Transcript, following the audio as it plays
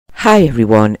Hi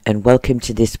everyone, and welcome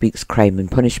to this week's Crime and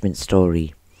Punishment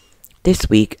story. This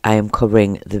week I am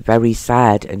covering the very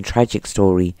sad and tragic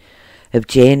story of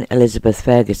Jane Elizabeth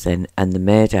Ferguson and the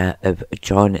murder of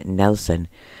John Nelson,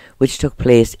 which took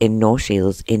place in North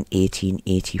Shields in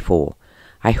 1884.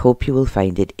 I hope you will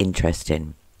find it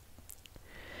interesting.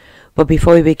 But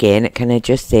before we begin, can I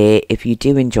just say, if you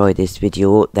do enjoy this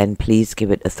video, then please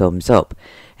give it a thumbs up.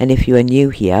 And if you are new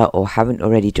here or haven't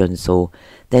already done so,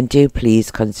 then do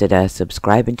please consider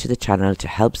subscribing to the channel to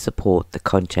help support the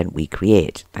content we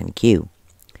create. Thank you.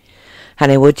 And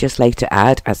I would just like to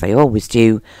add, as I always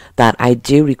do, that I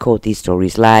do record these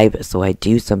stories live, so I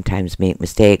do sometimes make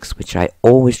mistakes, which I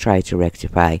always try to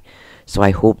rectify. So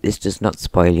I hope this does not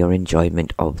spoil your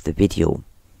enjoyment of the video.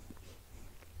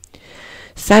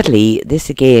 Sadly, this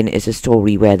again is a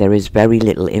story where there is very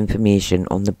little information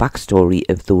on the backstory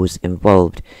of those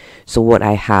involved, so what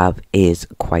I have is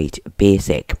quite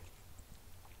basic.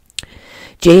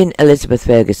 Jane Elizabeth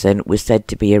Ferguson was said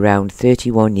to be around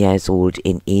 31 years old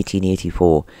in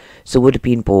 1884, so would have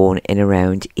been born in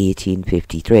around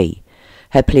 1853.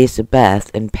 Her place of birth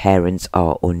and parents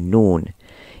are unknown.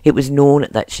 It was known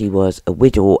that she was a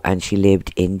widow and she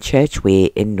lived in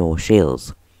Churchway in North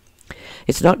Shields.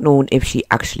 It's not known if she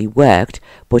actually worked,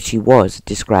 but she was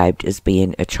described as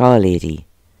being a charlady.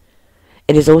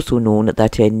 It is also known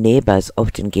that her neighbours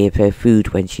often gave her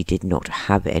food when she did not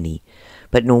have any,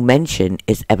 but no mention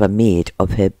is ever made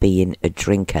of her being a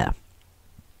drinker.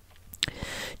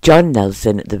 John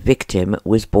Nelson, the victim,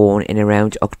 was born in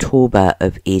around October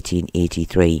of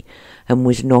 1883 and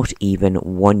was not even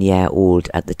 1 year old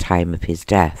at the time of his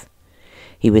death.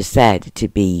 He was said to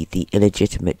be the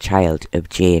illegitimate child of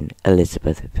Jane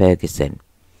Elizabeth Ferguson.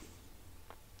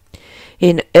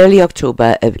 In early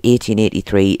October of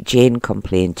 1883, Jane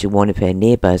complained to one of her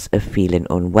neighbours of feeling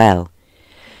unwell.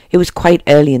 It was quite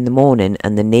early in the morning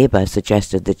and the neighbour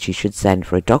suggested that she should send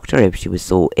for a doctor if she was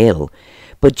so ill,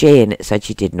 but Jane said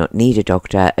she did not need a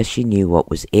doctor as she knew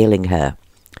what was ailing her.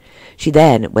 She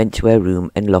then went to her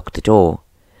room and locked the door.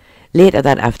 Later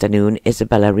that afternoon,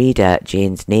 Isabella Reader,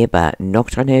 Jane's neighbour,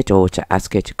 knocked on her door to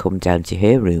ask her to come down to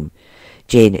her room.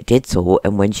 Jane did so,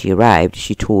 and when she arrived,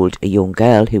 she told a young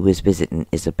girl who was visiting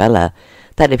Isabella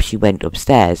that if she went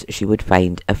upstairs, she would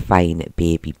find a fine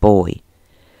baby boy.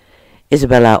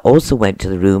 Isabella also went to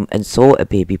the room and saw a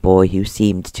baby boy who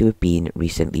seemed to have been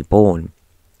recently born.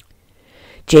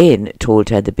 Jane told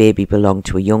her the baby belonged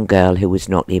to a young girl who was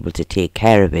not able to take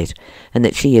care of it, and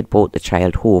that she had brought the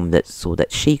child home so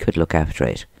that she could look after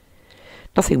it.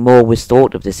 Nothing more was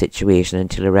thought of the situation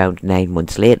until around 9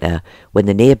 months later, when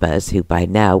the neighbours, who by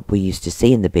now were used to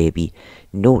seeing the baby,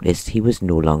 noticed he was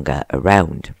no longer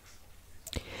around.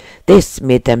 This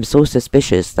made them so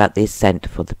suspicious that they sent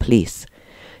for the police.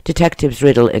 Detectives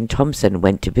Riddle and Thompson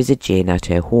went to visit Jane at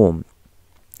her home.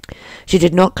 She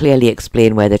did not clearly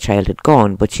explain where the child had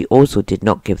gone, but she also did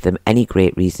not give them any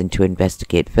great reason to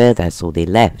investigate further, so they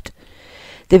left.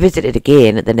 They visited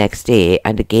again the next day,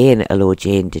 and again, although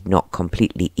Jane did not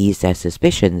completely ease their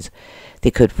suspicions,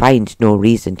 they could find no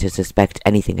reason to suspect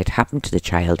anything had happened to the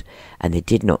child, and they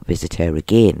did not visit her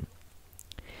again.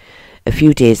 A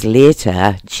few days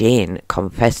later, Jane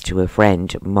confessed to her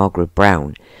friend, Margaret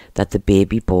Brown, that the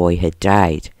baby boy had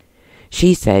died.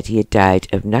 She said he had died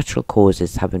of natural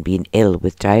causes, having been ill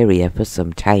with diarrhea for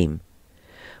some time.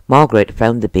 Margaret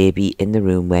found the baby in the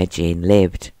room where Jane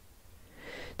lived.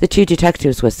 The two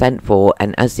detectives were sent for,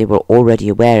 and as they were already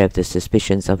aware of the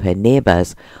suspicions of her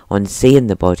neighbours, on seeing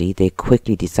the body they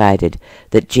quickly decided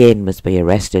that Jane must be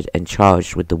arrested and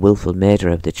charged with the willful murder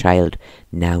of the child,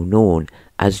 now known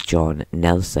as John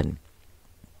Nelson.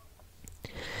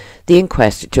 The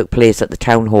inquest took place at the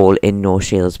town hall in North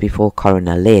Shields before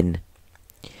Coroner Lynn.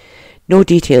 No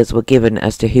details were given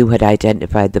as to who had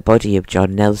identified the body of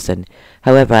John Nelson.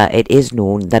 However, it is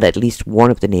known that at least one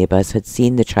of the neighbours had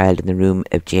seen the child in the room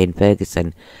of Jane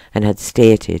Ferguson and had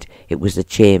stated it was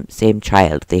the same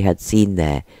child they had seen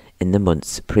there in the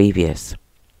months previous.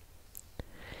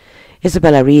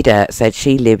 Isabella Reader said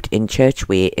she lived in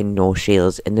Churchway in North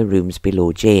Shields in the rooms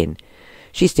below Jane.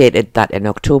 She stated that in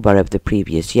October of the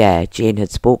previous year, Jane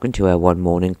had spoken to her one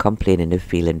morning complaining of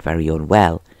feeling very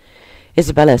unwell.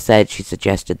 Isabella said she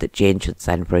suggested that Jane should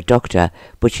send for a doctor,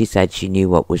 but she said she knew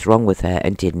what was wrong with her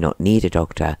and did not need a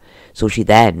doctor, so she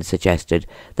then suggested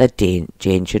that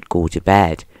Jane should go to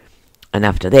bed. And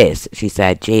after this, she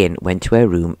said Jane went to her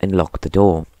room and locked the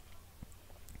door.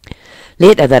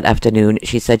 Later that afternoon,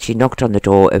 she said she knocked on the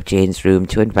door of Jane's room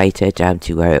to invite her down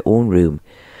to her own room.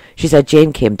 She said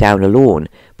Jane came down alone,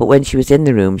 but when she was in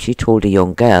the room she told a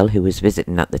young girl who was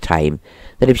visiting at the time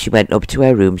that if she went up to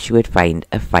her room she would find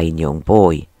a fine young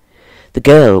boy. The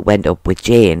girl went up with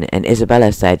Jane, and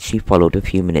Isabella said she followed a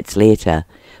few minutes later.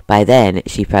 By then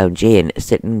she found Jane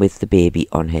sitting with the baby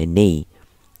on her knee.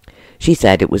 She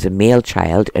said it was a male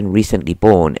child and recently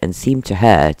born, and seemed to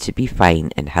her to be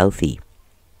fine and healthy.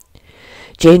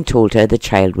 Jane told her the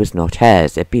child was not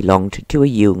hers. It belonged to a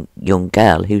young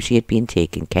girl who she had been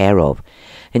taking care of,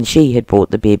 and she had brought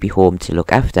the baby home to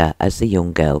look after, as the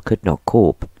young girl could not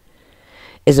cope.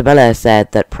 Isabella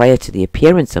said that prior to the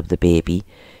appearance of the baby,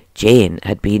 Jane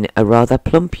had been a rather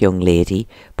plump young lady,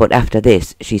 but after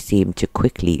this she seemed to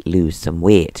quickly lose some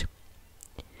weight.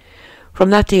 From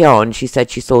that day on, she said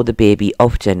she saw the baby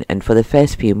often, and for the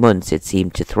first few months it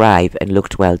seemed to thrive and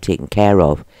looked well taken care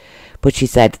of. But she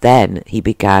said then he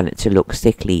began to look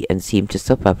sickly and seemed to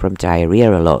suffer from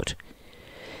diarrhea a lot.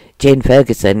 Jane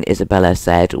Ferguson, Isabella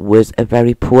said, was a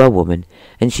very poor woman,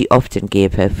 and she often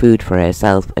gave her food for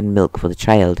herself and milk for the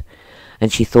child,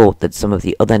 and she thought that some of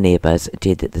the other neighbours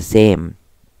did the same.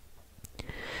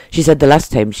 She said the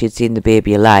last time she had seen the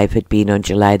baby alive had been on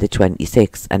July the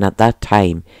 26th, and at that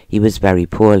time he was very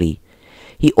poorly.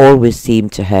 He always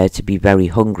seemed to her to be very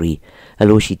hungry,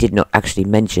 although she did not actually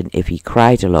mention if he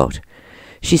cried a lot.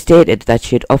 She stated that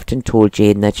she had often told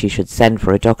Jane that she should send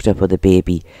for a doctor for the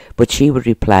baby, but she would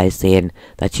reply saying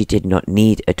that she did not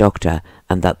need a doctor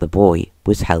and that the boy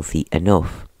was healthy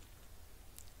enough.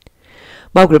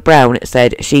 Margaret Brown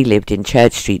said she lived in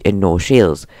Church Street in North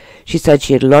Shields. She said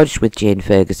she had lodged with Jane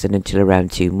Ferguson until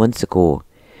around 2 months ago.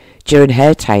 During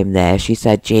her time there, she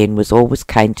said Jane was always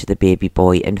kind to the baby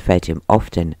boy and fed him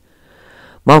often.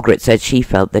 Margaret said she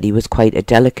felt that he was quite a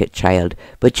delicate child,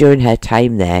 but during her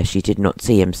time there she did not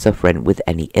see him suffering with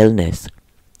any illness.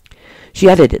 She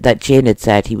added that Jane had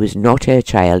said he was not her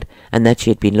child and that she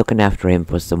had been looking after him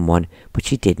for someone, but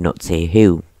she did not say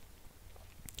who.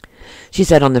 She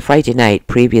said on the Friday night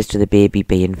previous to the baby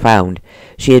being found,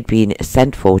 she had been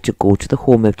sent for to go to the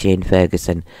home of Jane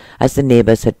Ferguson, as the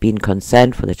neighbours had been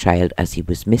concerned for the child as he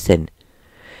was missing.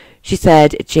 She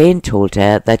said Jane told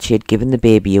her that she had given the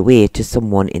baby away to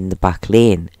someone in the back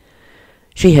lane.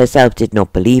 She herself did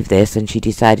not believe this, and she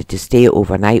decided to stay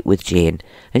overnight with Jane,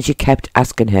 and she kept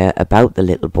asking her about the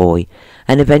little boy,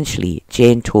 and eventually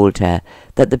Jane told her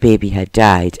that the baby had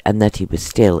died and that he was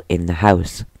still in the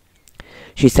house.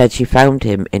 She said she found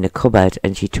him in a cupboard,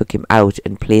 and she took him out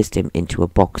and placed him into a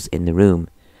box in the room.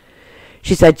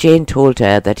 She said Jane told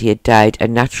her that he had died a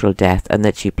natural death and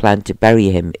that she planned to bury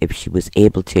him if she was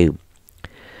able to.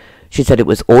 She said it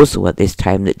was also at this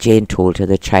time that Jane told her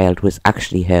the child was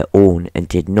actually her own and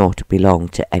did not belong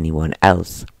to anyone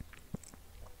else.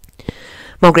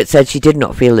 Margaret said she did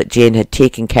not feel that Jane had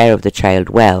taken care of the child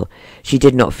well. She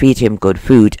did not feed him good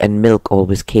food, and milk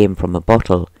always came from a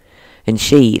bottle. And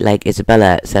she, like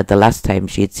Isabella, said the last time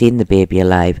she had seen the baby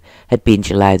alive had been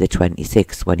July the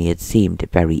 26th, when he had seemed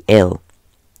very ill.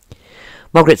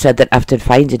 Margaret said that after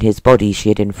finding his body she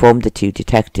had informed the 2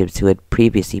 detectives who had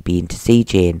previously been to see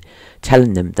Jane,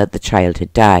 telling them that the child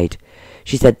had died.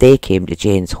 She said they came to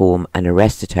Jane's home and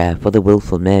arrested her for the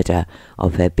willful murder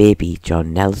of her baby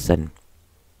John Nelson.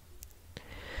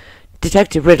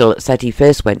 Detective Riddle said he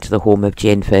first went to the home of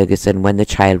Jane Ferguson when the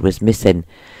child was missing.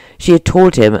 She had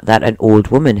told him that an old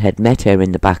woman had met her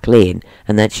in the back lane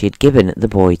and that she had given the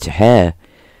boy to her.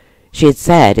 She had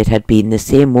said it had been the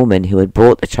same woman who had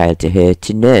brought the child to her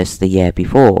to nurse the year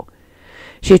before.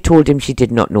 She had told him she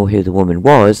did not know who the woman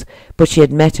was, but she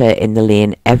had met her in the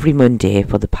lane every Monday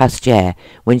for the past year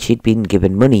when she had been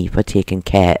given money for taking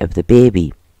care of the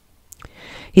baby.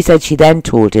 He said she then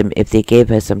told him if they gave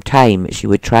her some time she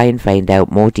would try and find out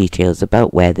more details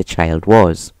about where the child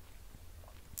was.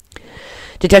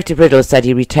 Detective Riddle said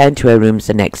he returned to her rooms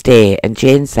the next day, and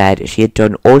Jane said she had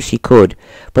done all she could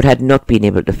but had not been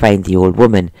able to find the old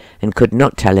woman and could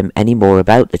not tell him any more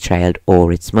about the child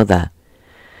or its mother.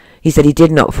 He said he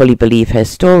did not fully believe her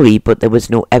story, but there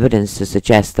was no evidence to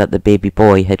suggest that the baby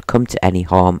boy had come to any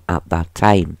harm at that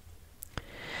time.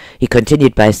 He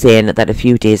continued by saying that a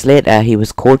few days later he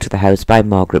was called to the house by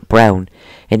Margaret Brown,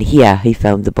 and here he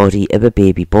found the body of a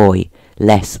baby boy,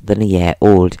 less than a year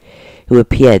old, who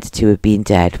appeared to have been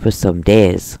dead for some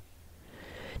days.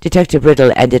 Detective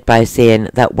Riddle ended by saying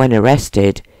that when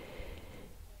arrested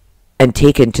and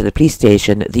taken to the police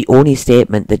station, the only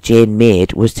statement that Jane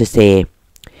made was to say,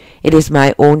 "It is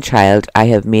my own child. I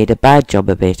have made a bad job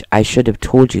of it. I should have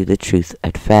told you the truth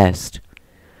at first."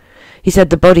 He said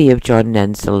the body of John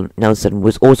Nelson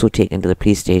was also taken to the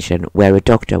police station, where a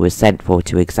doctor was sent for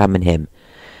to examine him,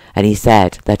 and he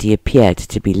said that he appeared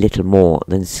to be little more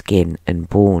than skin and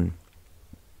bone.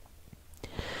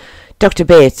 Dr.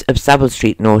 Bates of Savile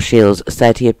Street, North Shields,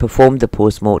 said he had performed the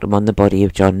post-mortem on the body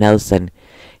of John Nelson.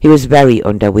 He was very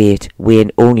underweight, weighing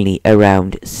only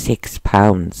around 6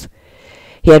 pounds.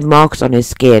 He had marks on his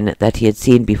skin that he had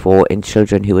seen before in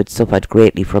children who had suffered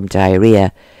greatly from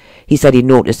diarrhea. He said he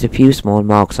noticed a few small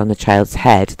marks on the child's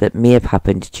head that may have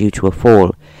happened due to a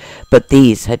fall, but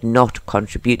these had not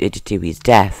contributed to his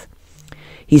death.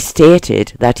 He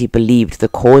stated that he believed the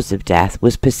cause of death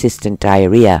was persistent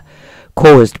diarrhea,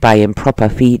 caused by improper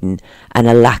feeding and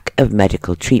a lack of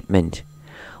medical treatment.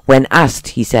 When asked,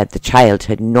 he said the child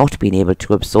had not been able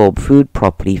to absorb food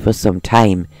properly for some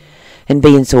time, and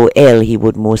being so ill he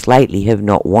would most likely have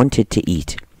not wanted to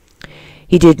eat.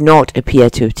 He did not appear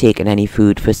to have taken any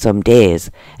food for some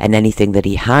days, and anything that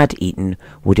he had eaten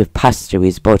would have passed through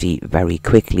his body very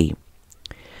quickly.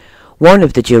 One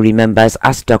of the jury members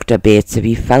asked Dr. Bates if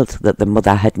he felt that the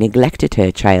mother had neglected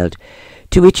her child,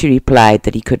 to which he replied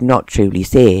that he could not truly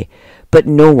say, but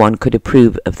no one could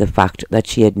approve of the fact that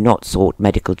she had not sought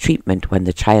medical treatment when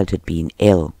the child had been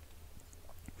ill.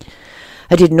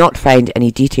 I did not find any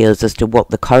details as to what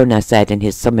the coroner said in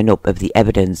his summing up of the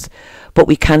evidence, but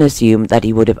we can assume that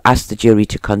he would have asked the jury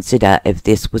to consider if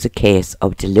this was a case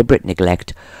of deliberate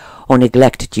neglect or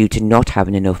neglect due to not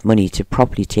having enough money to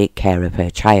properly take care of her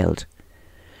child.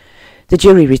 The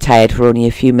jury retired for only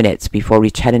a few minutes before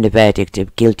returning a verdict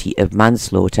of guilty of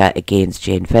manslaughter against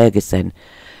Jane Ferguson,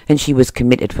 and she was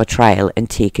committed for trial and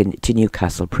taken to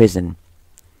Newcastle prison.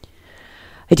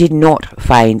 I did not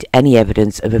find any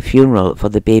evidence of a funeral for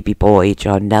the baby boy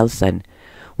John Nelson.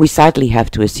 We sadly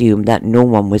have to assume that no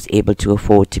one was able to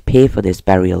afford to pay for this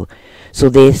burial, so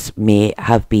this may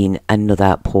have been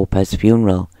another pauper's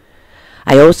funeral.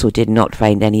 I also did not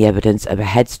find any evidence of a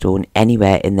headstone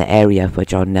anywhere in the area for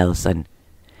John Nelson,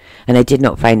 and I did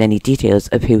not find any details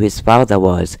of who his father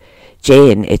was.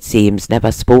 Jane, it seems,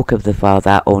 never spoke of the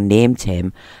father or named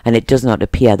him, and it does not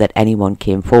appear that anyone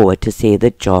came forward to say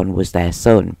that John was their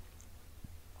son.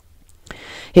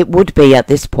 It would be at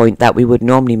this point that we would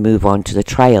normally move on to the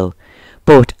trial,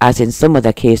 but as in some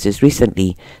other cases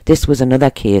recently, this was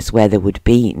another case where there would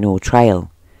be no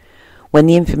trial. When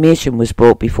the information was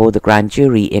brought before the grand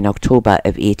jury in October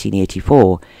of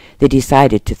 1884, they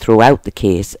decided to throw out the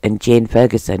case, and Jane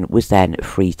Ferguson was then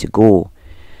free to go.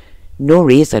 No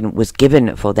reason was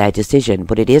given for their decision,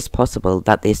 but it is possible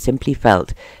that they simply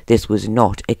felt this was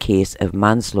not a case of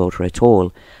manslaughter at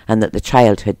all, and that the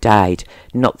child had died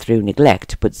not through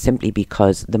neglect, but simply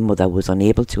because the mother was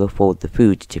unable to afford the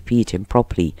food to feed him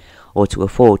properly, or to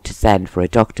afford to send for a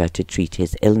doctor to treat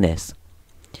his illness.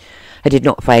 I did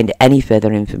not find any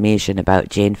further information about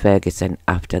Jane Ferguson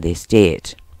after this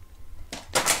date.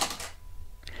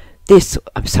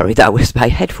 I'm sorry, that was my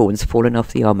headphones falling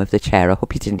off the arm of the chair. I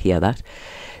hope you didn't hear that.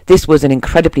 This was an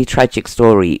incredibly tragic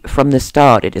story. From the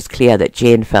start, it is clear that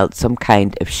Jane felt some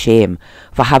kind of shame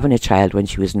for having a child when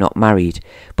she was not married.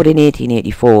 But in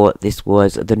 1884, this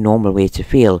was the normal way to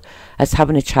feel, as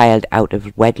having a child out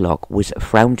of wedlock was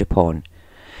frowned upon.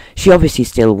 She obviously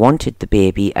still wanted the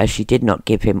baby, as she did not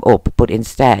give him up, but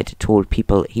instead told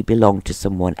people he belonged to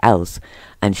someone else,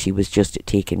 and she was just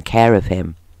taking care of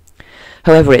him.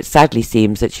 However, it sadly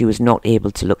seems that she was not able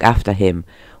to look after him,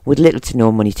 with little to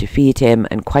no money to feed him,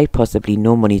 and quite possibly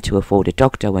no money to afford a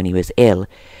doctor when he was ill.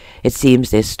 It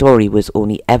seems this story was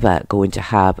only ever going to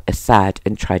have a sad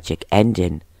and tragic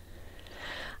ending.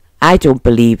 I don't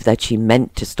believe that she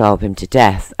meant to starve him to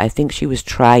death. I think she was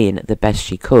trying the best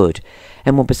she could,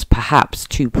 and was perhaps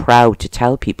too proud to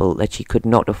tell people that she could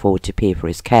not afford to pay for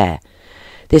his care.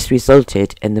 This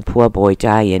resulted in the poor boy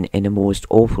dying in a most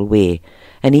awful way,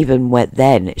 and even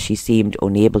then she seemed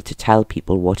unable to tell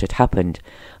people what had happened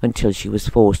until she was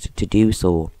forced to do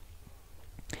so.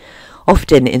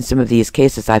 Often in some of these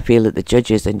cases I feel that the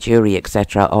judges and jury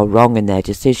etc. are wrong in their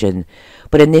decision,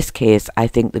 but in this case I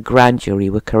think the grand jury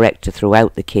were correct to throw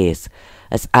out the case,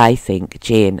 as I think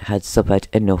Jane had suffered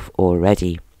enough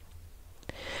already.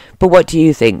 But what do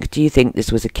you think? Do you think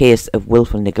this was a case of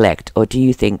willful neglect, or do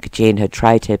you think Jane had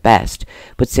tried her best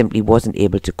but simply wasn't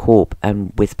able to cope,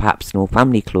 and with perhaps no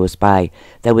family close by,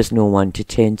 there was no one to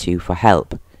turn to for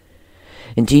help?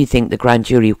 And do you think the grand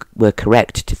jury were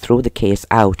correct to throw the case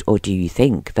out, or do you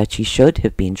think that she should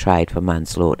have been tried for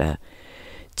manslaughter?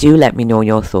 Do let me know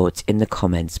your thoughts in the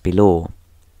comments below.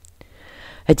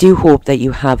 I do hope that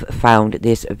you have found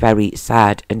this very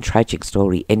sad and tragic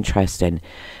story interesting,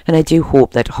 and I do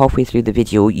hope that halfway through the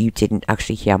video you didn't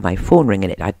actually hear my phone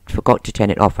ringing. I forgot to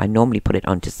turn it off. I normally put it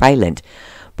onto silent,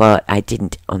 but I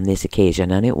didn't on this occasion,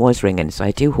 and it was ringing, so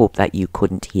I do hope that you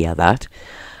couldn't hear that.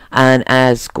 And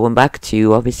as going back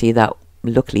to, obviously that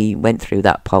luckily went through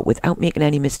that part without making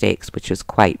any mistakes, which was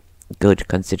quite good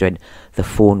considering the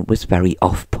phone was very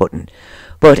off-putting.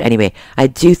 But anyway, I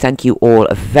do thank you all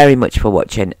very much for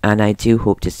watching, and I do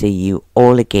hope to see you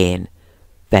all again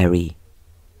very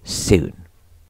soon.